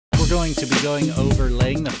going to be going over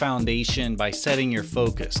laying the foundation by setting your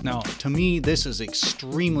focus. Now, to me, this is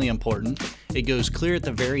extremely important. It goes clear at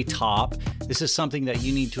the very top. This is something that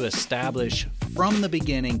you need to establish from the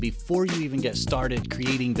beginning before you even get started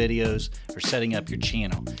creating videos or setting up your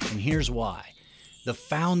channel. And here's why. The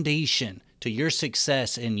foundation to your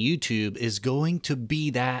success in YouTube is going to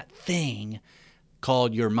be that thing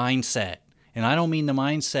called your mindset. And I don't mean the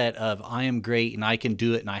mindset of I am great and I can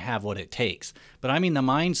do it and I have what it takes. But I mean the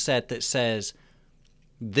mindset that says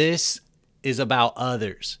this is about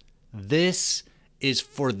others. This is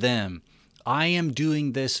for them. I am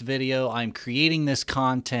doing this video. I'm creating this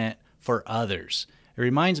content for others. It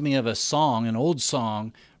reminds me of a song, an old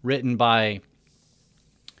song written by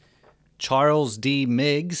Charles D.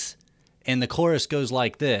 Miggs. And the chorus goes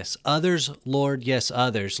like this: others, Lord, yes,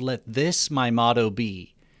 others. Let this my motto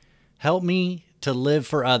be. Help me to live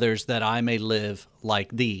for others that I may live like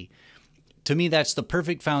thee. To me, that's the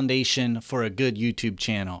perfect foundation for a good YouTube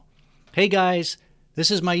channel. Hey guys, this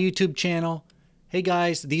is my YouTube channel. Hey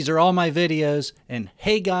guys, these are all my videos. And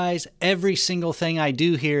hey guys, every single thing I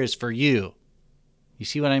do here is for you. You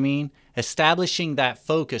see what I mean? Establishing that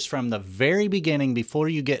focus from the very beginning before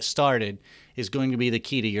you get started is going to be the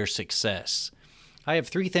key to your success. I have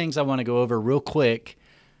 3 things I want to go over real quick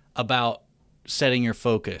about setting your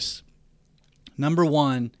focus. Number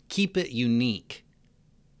 1, keep it unique.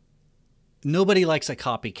 Nobody likes a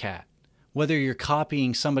copycat. Whether you're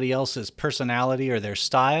copying somebody else's personality or their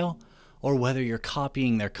style, or whether you're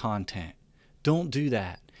copying their content. Don't do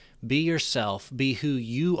that. Be yourself. Be who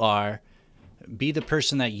you are. Be the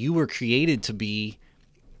person that you were created to be,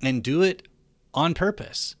 and do it on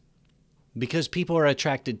purpose because people are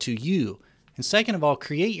attracted to you. And second of all,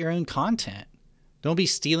 create your own content. Don't be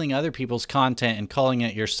stealing other people's content and calling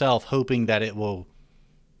it yourself, hoping that it will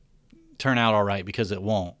turn out all right, because it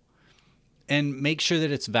won't. And make sure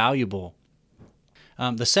that it's valuable.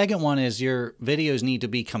 The second one is your videos need to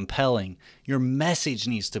be compelling. Your message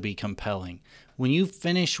needs to be compelling. When you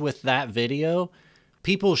finish with that video,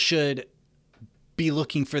 people should be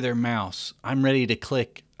looking for their mouse. I'm ready to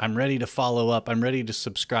click. I'm ready to follow up. I'm ready to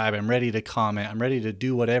subscribe. I'm ready to comment. I'm ready to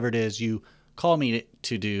do whatever it is you call me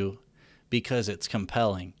to do, because it's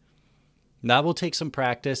compelling. That will take some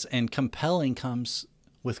practice, and compelling comes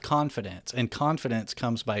with confidence, and confidence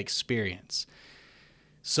comes by experience.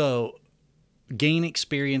 So gain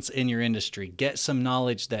experience in your industry, get some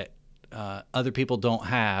knowledge that other people don't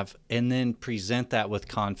have, and then present that with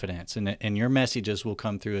confidence, and your messages will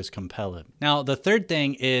come through as compelling. Now, the third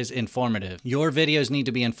thing is informative. Your videos need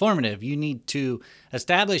to be informative. You need to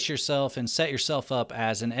establish yourself and set yourself up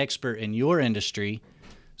as an expert in your industry,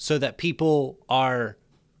 so that people are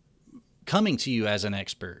coming to you as an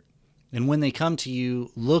expert. And when they come to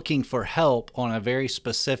you looking for help on a very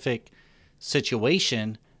specific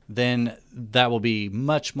situation, then that will be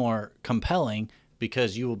much more compelling,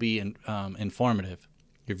 because you will be informative.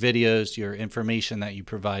 Your videos, your information that you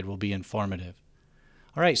provide will be informative.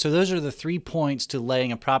 All right, so those are the 3 points to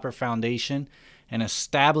laying a proper foundation and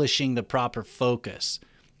establishing the proper focus.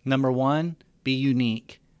 Number 1, be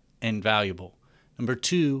unique and valuable. Number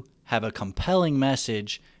 2, have a compelling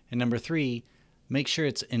message. And number 3, make sure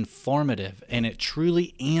it's informative and it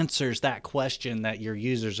truly answers that question that your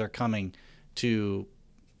users are coming to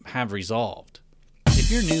have resolved.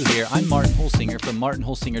 If you're new here, I'm Martin Holsinger from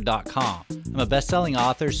martinholsinger.com. I'm a best-selling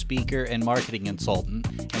author, speaker, and marketing consultant,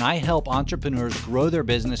 and I help entrepreneurs grow their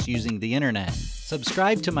business using the internet.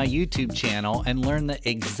 Subscribe to my YouTube channel and learn the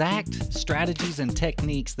exact strategies and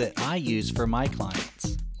techniques that I use for my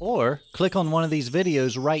clients. Or click on one of these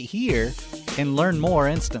videos right here and learn more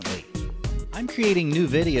instantly. I'm creating new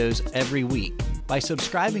videos every week. By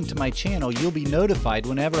subscribing to my channel, you'll be notified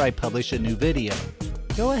whenever I publish a new video.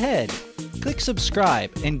 Go ahead, click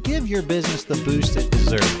subscribe, and give your business the boost it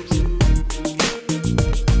deserves.